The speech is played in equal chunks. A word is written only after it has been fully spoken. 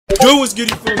Yo, what's good,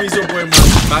 you feel me? It's your boy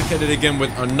Mike, back at it again with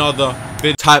another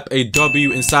vid. Type a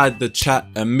W inside the chat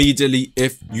immediately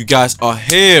if you guys are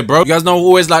here, bro. You guys know I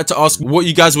always like to ask what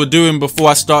you guys were doing before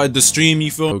I started the stream,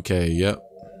 you feel? Okay, yep.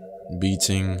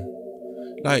 Beating.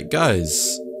 Like,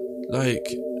 guys, like,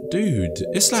 dude,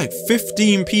 it's like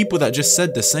 15 people that just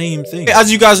said the same thing.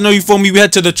 As you guys know, you feel me, we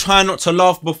head to the try not to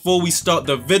laugh before we start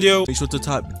the video. Make sure to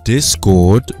type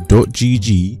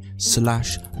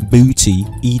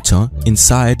discord.gg/bootyeater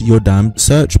inside your damn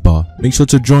search bar. Make sure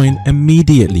to join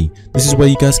immediately. This is where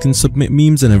you guys can submit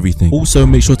memes and everything. Also,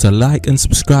 make sure to like and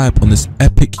subscribe on this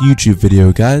epic YouTube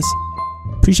video, guys.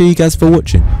 Appreciate you guys for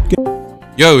watching.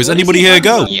 Yo, is anybody here a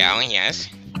girl? Yeah, yes.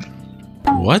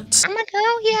 What? I'm a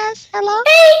girl, yes. Hello?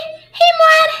 Hey,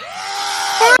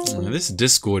 Oh, this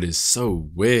Discord is so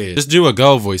weird. Just do a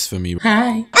girl voice for me.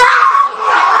 Hi.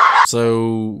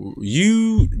 So,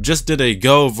 you just did a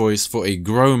girl voice for a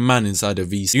grown man inside a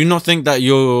VC. Do you not think that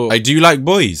you're... Like, do you like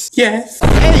boys? Yes.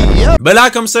 Hey, yeah. But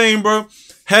like I'm saying, bro,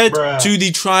 head to the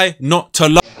try not to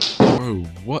laugh. Bro,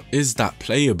 what is that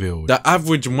player build? The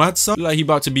average Wadsa? Like he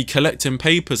about to be collecting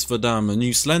papers for damn a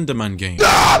new Slenderman game.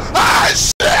 Are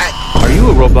you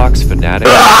a Roblox fanatic?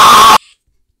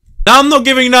 Now I'm not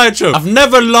giving Nitro. I've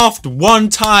never laughed one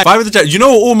time. You know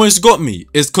what almost got me?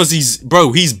 Is because he's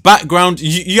background.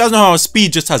 You guys know how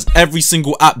Speed just has every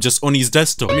single app just on his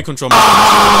desktop. Let me control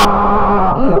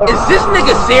my Is this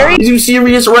nigga serious? Are you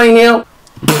serious right now?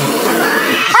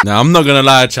 Now I'm not gonna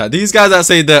lie, chat. These guys that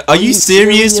say that, are you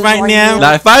serious right now?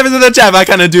 Like 5 is in the chat, I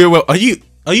kind of do it well. Are you?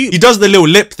 He does the little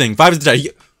lip thing. 5 is in the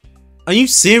chat. Are you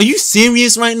serious? Are you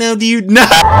serious right now, dude? No.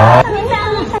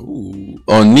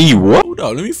 On me, what? Hold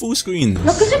on, let me full screen this.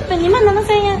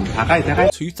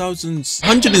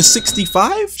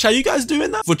 165? Chat, you guys doing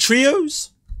that for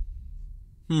trios?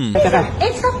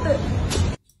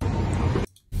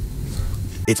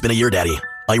 It's been a year, Daddy.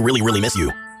 I really miss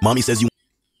you. Mommy says you...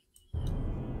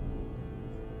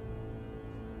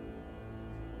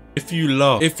 If you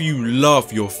laugh,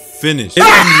 you're finished. If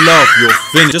you laugh, you're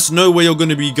finished. Just know where you're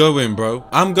gonna be going, bro.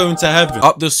 I'm going to heaven.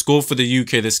 Up the score for the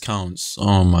UK, this counts.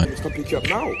 Oh my. Stop picking up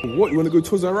now. What, you wanna go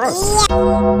Toys R Us?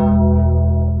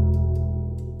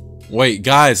 Wait,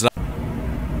 guys, like,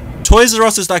 Toys R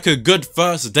Us is like a good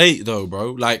first date though,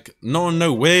 bro. Like, no one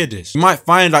know weirdest. You might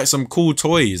find like some cool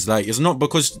toys. Like, it's not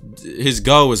because his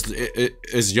girl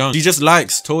is young. She just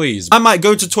likes toys. I might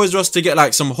go to Toys R Us to get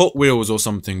like some Hot Wheels or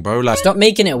something, bro. Like, Stop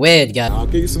making it weird, guys. I'll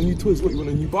get you some new toys. What, you want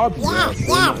a new Barbie?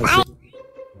 Yeah.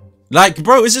 like,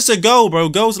 bro, it's just a girl, bro.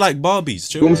 Girls like Barbies.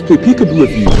 Chill. You want to play peekaboo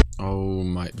with you? Oh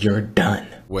my. You're done.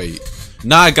 Wait.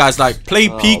 Nah, guys, like, play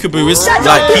peekaboo. It's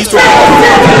like,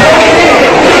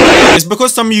 it's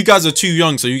because some of you guys are too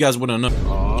young, so you guys wouldn't know.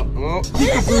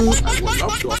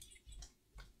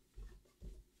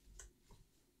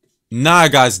 Nah,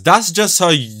 guys, that's just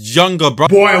her younger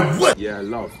brother. Boy, what? Yeah,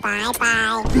 love.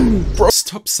 Bro,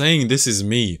 stop saying this is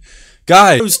me.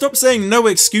 Guys, stop saying no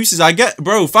excuses. I get,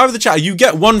 bro, 5 of the chat, you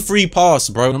get 1 free pass,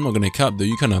 bro. I'm not gonna cap though,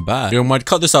 you kinda bad. Yo, might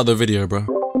cut this out of the video, bro.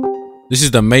 This is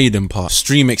the maiden part.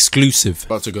 Stream exclusive.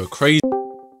 About to go crazy.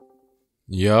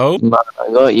 Yo. I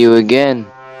got you again.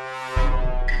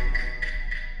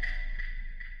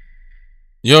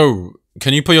 Yo,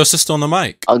 can you put your sister on the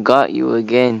mic? I got you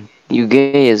again. You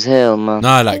gay as hell, man.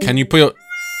 Nah, like, can you put your...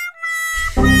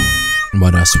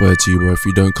 But I swear to you, bro, if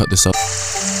you don't cut this up.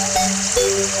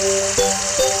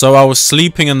 So I was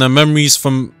sleeping and the memories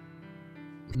from...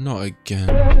 Not again.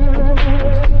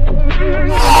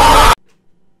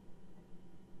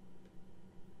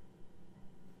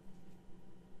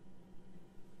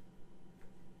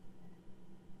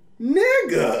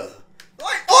 Nigga!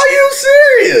 Like, are you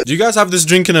serious? Do you guys have this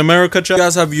drink in America, chat? Do you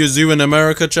guys have your zoo in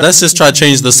America, chat? Let's just try to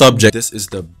change the subject. This is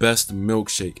the best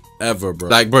milkshake ever, bro.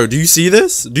 Like, bro, do you see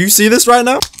this? Do you see this right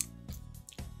now?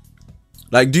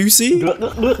 Like, do you see?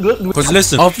 Because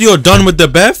listen, after you're done with the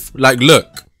Beth, like,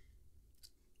 look.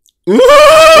 Ooh!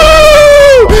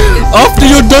 After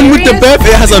you're done with the Beth,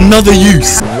 it has another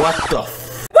use. What the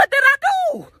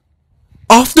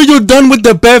After you're done with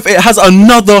the Bev, it has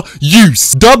another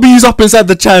use. W's up inside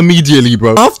the chat immediately,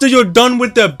 bro. After you're done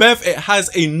with the Bev, it has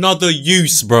another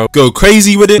use, bro. Go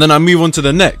crazy with it, then I move on to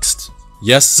the next.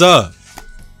 Yes, sir.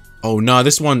 Oh, nah,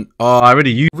 this one, I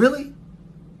already used. Really?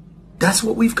 That's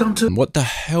what we've come to? What the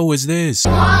hell is this?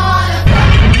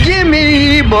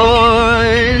 Gimme,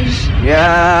 boys,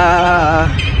 yeah.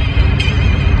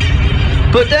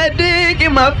 Put that dick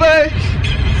in my face.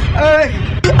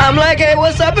 I'm like, hey,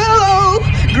 what's up, hello?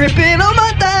 Gripping on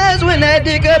my thighs when that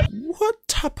dick up. What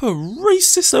Proper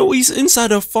racist. So he's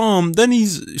inside a farm, then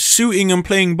he's shooting and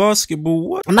playing basketball.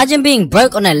 What? Imagine being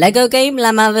broke on a Lego game.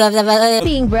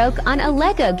 Being broke on a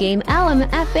Lego game.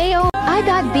 LMFAO. I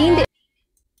got beamed.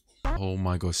 Oh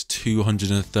my gosh,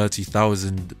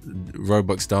 230,000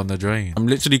 Robux down the drain. I'm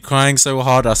literally crying so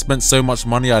hard. I spent so much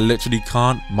money, I literally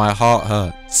can't. My heart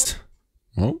hurts.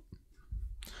 Oh.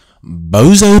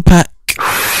 Bozo pack.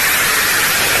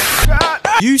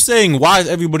 You saying why is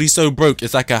everybody so broke?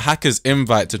 It's like a hacker's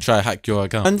invite to try hack your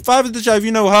account. And 5 of the chat, if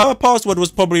you know her password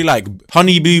was probably like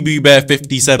Honey Boo Boo Bear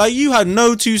 57. Like you had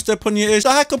no 2-step on your ears.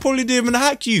 The hacker probably didn't even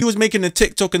hack you. He was making a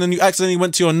TikTok and then you accidentally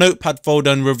went to your notepad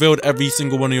folder and revealed every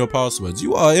single one of your passwords.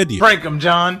 You are an idiot. Prank him,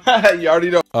 John. You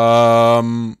already know.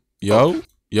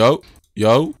 Yo.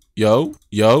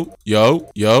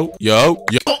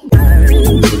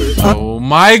 Oh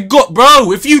my god,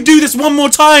 bro, if you do this one more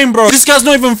time, bro, this guy's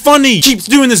not even funny. Keeps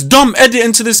doing this dumb edit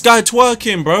into this guy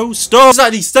twerking, bro. Stop. It's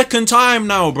like the second time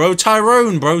now, bro.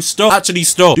 Tyrone, bro, stop. Actually,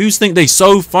 stop. Dudes think they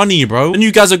so funny, bro. And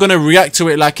you guys are gonna react to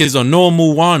it like it's a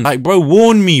normal one. Like, bro,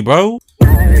 warn me, bro.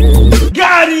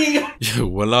 Got him! Yo,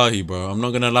 wallahi, bro, I'm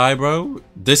not gonna lie, bro.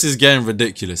 This is getting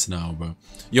ridiculous now, bro.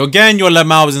 You're getting your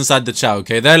lemals inside the chat,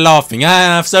 okay? They're laughing.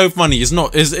 Ah, so funny. It's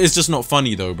not, it's just not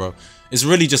funny though, bro. It's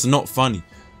really just not funny.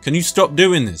 Can you stop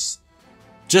doing this?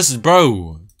 Just,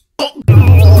 bro.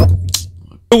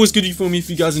 What's good, you feel me? If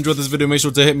you guys enjoyed this video, make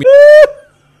sure to hit me.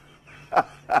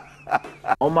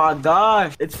 Oh my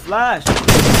gosh, it's Flash.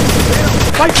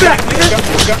 Fight back, nigga!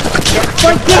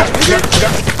 Fight back, nigga!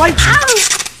 Fight back!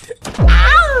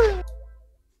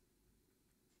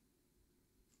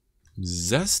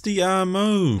 Zesty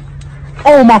ammo.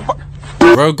 Oh my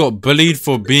Bro got bullied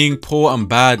for being poor and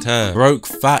bad hair. Broke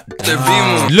fat.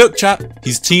 Look, chat,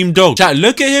 he's team dog. Chat,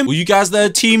 look at him. Were you guys there,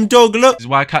 team dog? Look. This is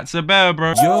why cat's a bear,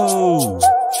 bro. Yo.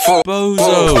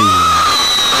 Bozo.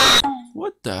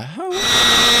 What the hell?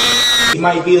 He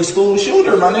might be a school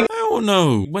shooter, my nigga. Hell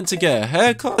no. Went to get a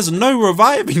haircut. There's no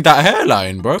reviving that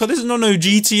hairline, bro. Cause this is not no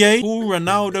GTA. Full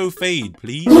Ronaldo fade,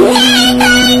 please.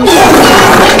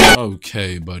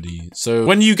 Okay, buddy. So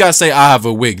when you guys say I have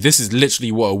a wig, this is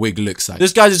literally what a wig looks like.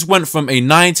 This guy just went from a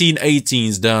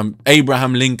 1918s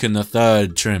Abraham Lincoln III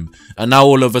trim, and now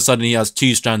all of a sudden he has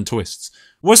 2-strand twists.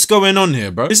 What's going on here,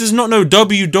 bro? This is not no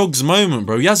W Dogs moment,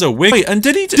 bro. He has a wig. Wait, and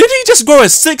did he just grow a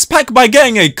 6-pack by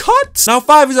getting a cut? Now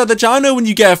 5 is at the chat. I know when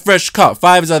you get a fresh cut,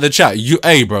 5 is at the chat.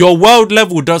 Hey, bro, your world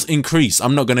level does increase.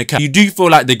 I'm not gonna cap. You do feel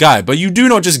like the guy, but you do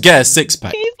not just get a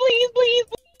 6-pack. Please, please, please.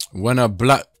 When a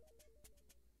black.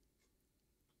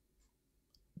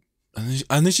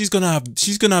 And then she's gonna have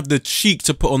the cheek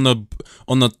to put on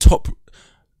the top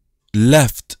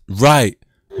left, right.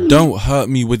 Don't hurt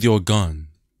me with your gun.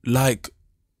 Like,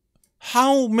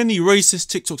 how many racist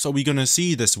TikToks are we gonna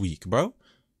see this week, bro?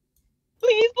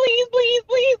 Please, please, please,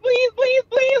 please, please, please,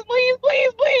 please, please,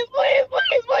 please, please, please,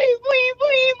 please, please, please,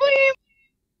 please, please.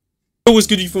 What's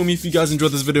good, you feel me? If you guys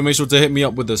enjoyed this video, make sure to hit me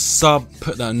up with a sub,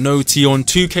 put that noti on,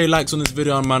 2k likes on this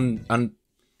video, man, and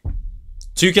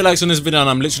 2k likes on this video, and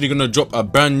I'm literally gonna drop a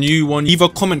brand new one. Leave a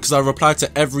comment because I reply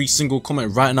to every single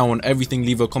comment right now on everything.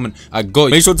 Leave a comment. I got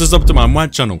it. Make sure to sub to my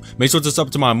Mad channel. Make sure to sub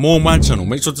to my More Mad channel.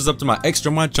 Make sure to sub to my Extra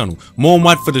Mad channel. More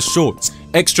Mad for the shorts.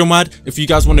 Extra Mad if you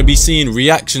guys want to be seeing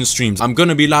reaction streams. I'm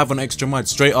gonna be live on Extra Mad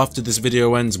straight after this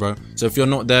video ends, bro. So if you're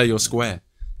not there, you're square.